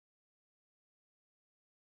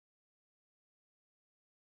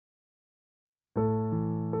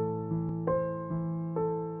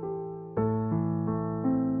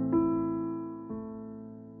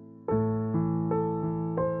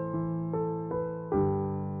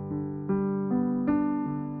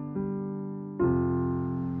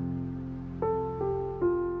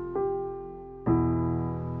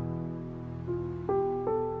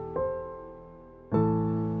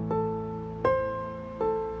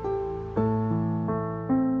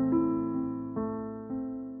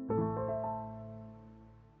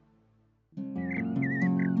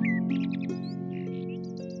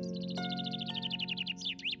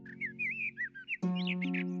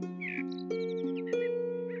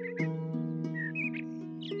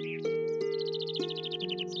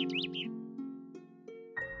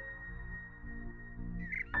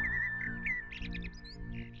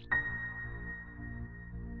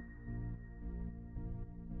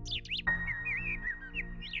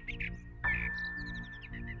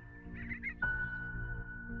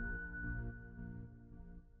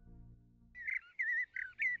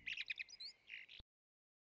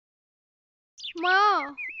মা,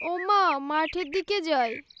 ও মা, মাঠের দিকে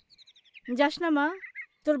যাই। যাস না মা,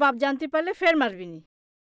 তোর বাপ জানতে পারলে ফের মারবিনি।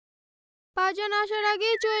 বাজান আসার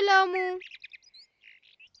আগেই চইলামু।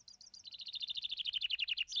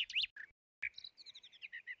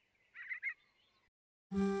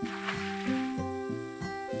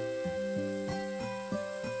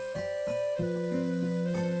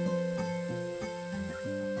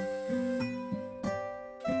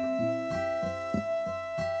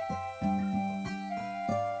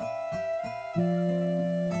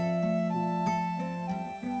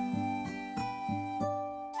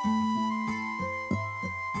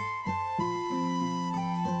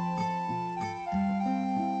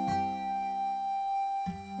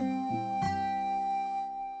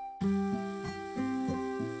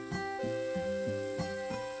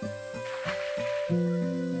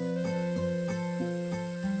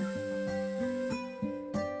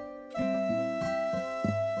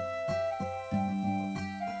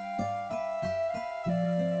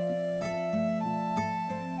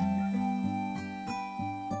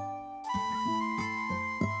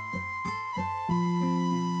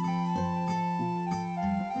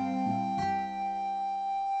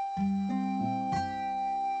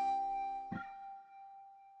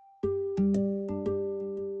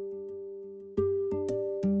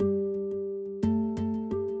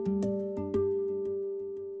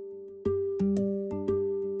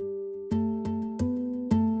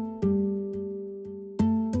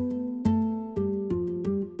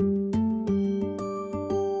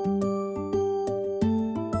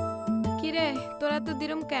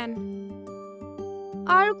 কেন?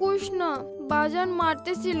 আর কোষ না, বাজান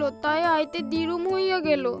মারতেছিল তাই আইতে দিরুম হইয়া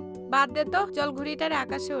গেল। বাদ দে তো, চল ঘুড়িটারে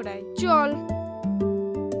আকাশে ওড়াই। চল।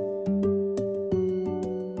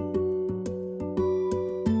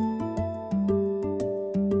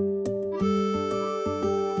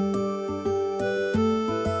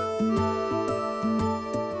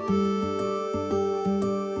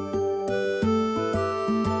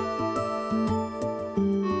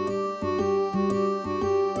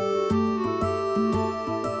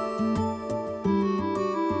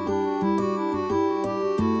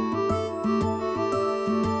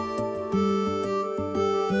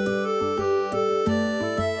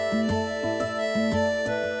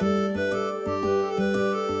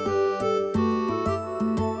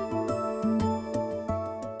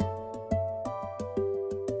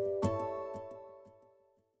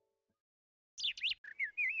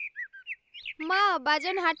 মা,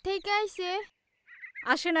 বাজান হাট থেকে আইছে।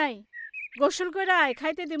 আসে নাই, গোসল কইরা আয়,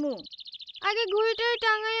 খাইতে দিমু। আগে ঘুড়িটাই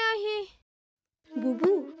টাঙাই আহি।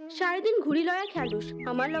 বুবু, সারাদিন ঘুড়ি লয়া খেলুস,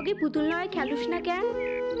 আমার লগে পুতুল লয়া খেলুস না কেন?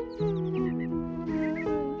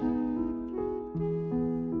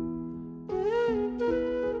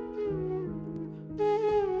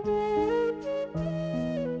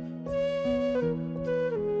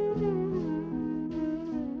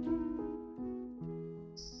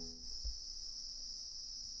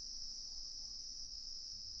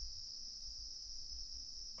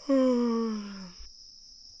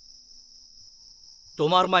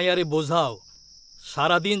 তোমার মাইয়ারে বোঝাও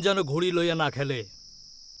সারাদিন যেন ঘুড়ি লইয়া না খেলে।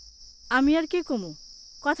 আমি আর কি কমু,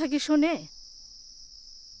 কথা কি শোনে?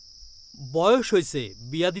 বয়স হইছে,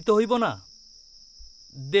 বিয়া দিতে হইব না?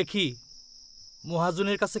 দেখি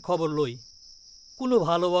মহাজনের কাছে খবর লই, কোনো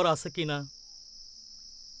ভালো বর আছে কিনা।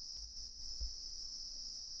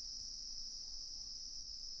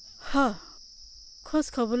 হ, খোঁজ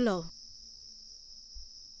খবর লও,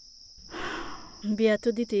 বিয়া তো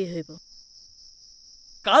দিতেই হইব।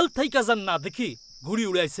 কাল থাইকা যান না দেখি ঘুড়ি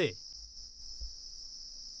উড়াইছে।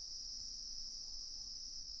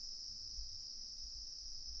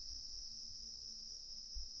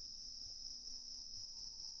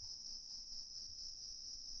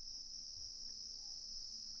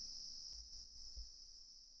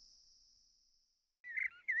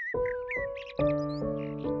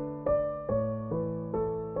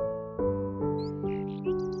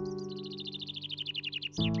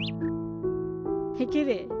 কে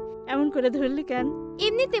রে, এমন করে ধরলি কেন?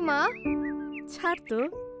 এমনিতে মা। ছাড় তো,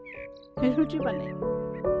 রুটি বানাই।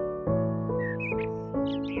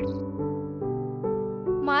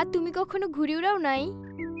 মা, তুমি কখনো ঘুড়ি উড়াও নাই?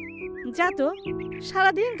 যা তো,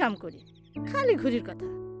 সারাদিন কাম করি, খালি ঘুড়ির কথা।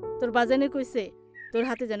 তোর বাজানে কইছে তোর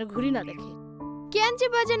হাতে যেন ঘুড়ি না দেখে। কেন যে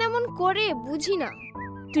বাজান এমন করে বুঝি না।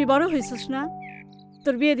 তুই বড় হইছিস না,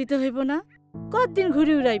 তোর বিয়ে দিতে হইব না? কতদিন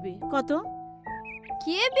ঘুড়ি উড়াইবি কত?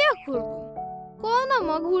 কে বিয়ে করব? কোন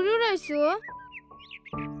মা ঘুড়ি উড়াইছো?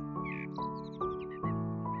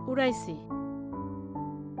 উড়াইছি,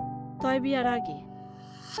 তয় বিয়ার আগে।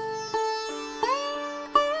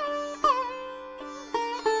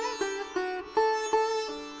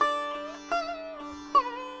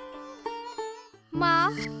 মা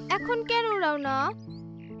এখন কেন উড়াও না?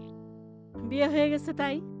 বিয়ে হয়ে গেছে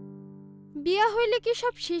তাই। বিয়া হইলে কি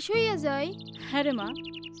সব শেষ হইয়া যায়? হ্যাঁ রে মা,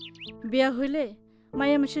 বিয়া হইলে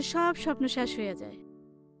মায়া মানুষের সব স্বপ্ন শেষ হইয়া যায়।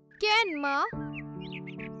 কেন মা?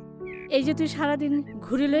 এই যে তুই সারাদিন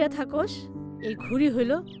ঘুড়ি লইয়া থাকস, এই ঘুড়ি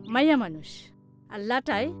হইল মাইয়া মানুষ, আর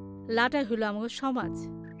লাটাই হইল আমাদের সমাজ,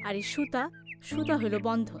 আর এই সুতা হইল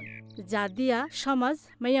বন্ধন, যা দিয়া সমাজ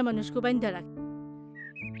মাইয়া মানুষকে বান্ধা রাখে।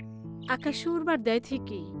 আকাশ উড়বার দেয়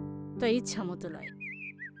ঠিকই, তো ইচ্ছা মতো লয়।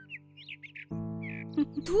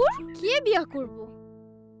 ধুর, কে বিয়া করব?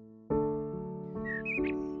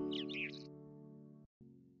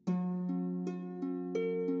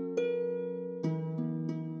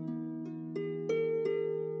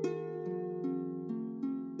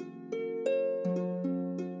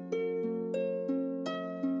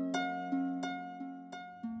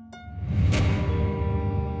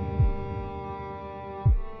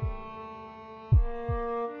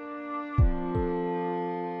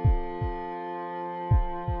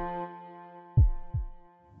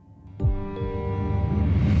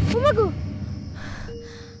 ওমাগো,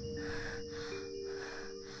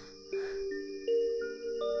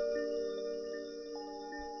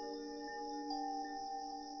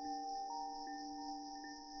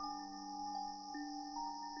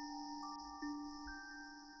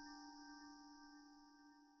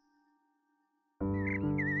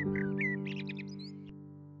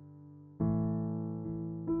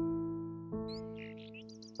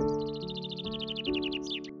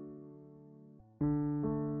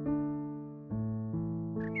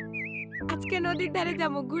 আজকে নদীর ধারে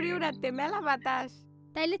যাবো ঘুড়ি উড়াতে, মেলা বাতাস।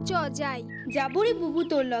 তাইলে চ যাই। যাবো রে বুবু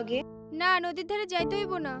তোর লগে। না, নদীর ধারে যাইতে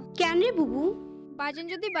হইব না। কেন রে বুবু? বাজান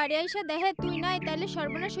যদি বাড়ি আইসা দেখে তুই নাই, তাইলে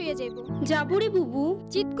সর্বনাশ হইয়া যাইব। যাবো রে বুবু।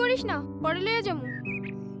 চিৎ করিস না, পরে লইয়া যামু।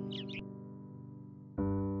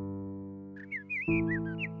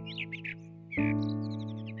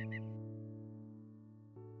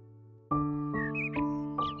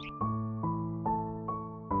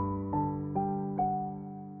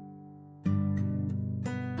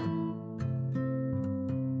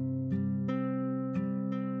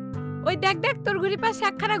 ওই দেখ দেখ, তোর ঘুড়ি পাশে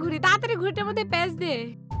একখানা ঘুড়ি, তাড়াতাড়ি ঘুড়িটার মধ্যে প্যাঁচ দে।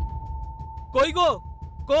 কই গো,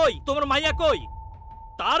 কই তোমার মাইয়া কই?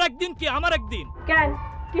 তার একদিন কি আমার একদিন? কেন,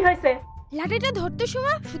 কি হয়েছে? লাঠিটা ধরতে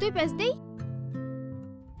সময় শুধুই প্যাঁচ দেই।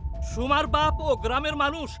 সুমার বাপ ও গ্রামের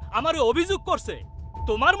মানুষ আমারে অভিযোগ করছে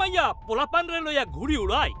তোমার মাইয়া পোলাপান রে লইয়া ঘুড়ি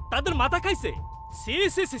উড়ায়, তাদের মাথা খাইছে। সি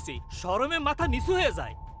সি সি সি, শরমে মাথা নিচু হয়ে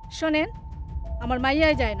যায়। শোনেন, আমার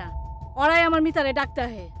মাইয়াই যায় না, ওরাই আমার মিতারে ডাকতে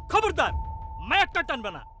হে। খবরদার, মায়াটা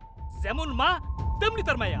টানবে না। যেমন মা তেমনি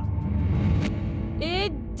তার মাইয়া। এ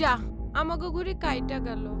যা, আমাকে ঘুড়ি কাইটা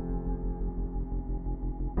গেল।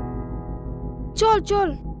 চল চল।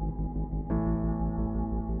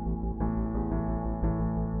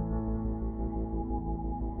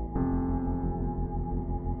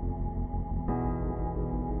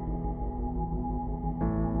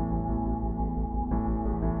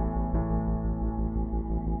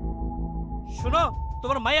 শুনো,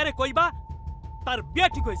 তোমার মায়ারে কইবা তার বিয়া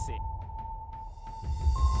ঠিক হয়েছে।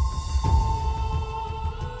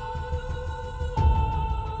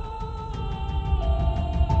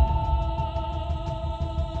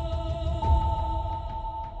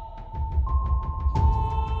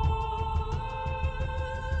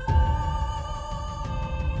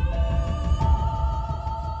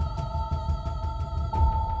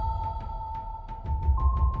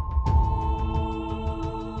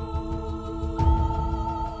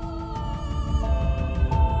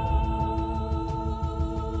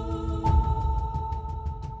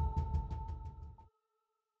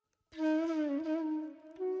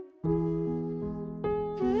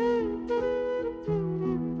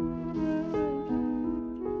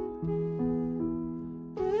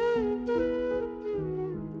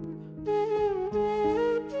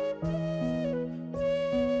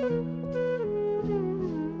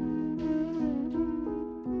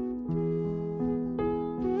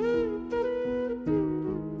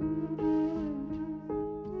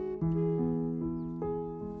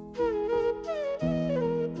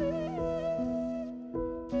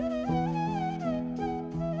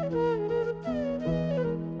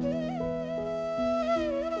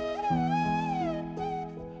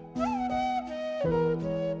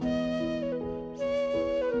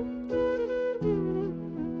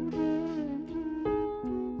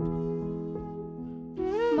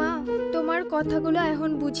 তোমার কথাগুলো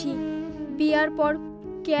এখন বুঝি। বিয়ার পর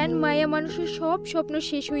কেন মায়া মানুষের সব স্বপ্ন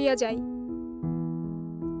শেষ হইয়া যায়।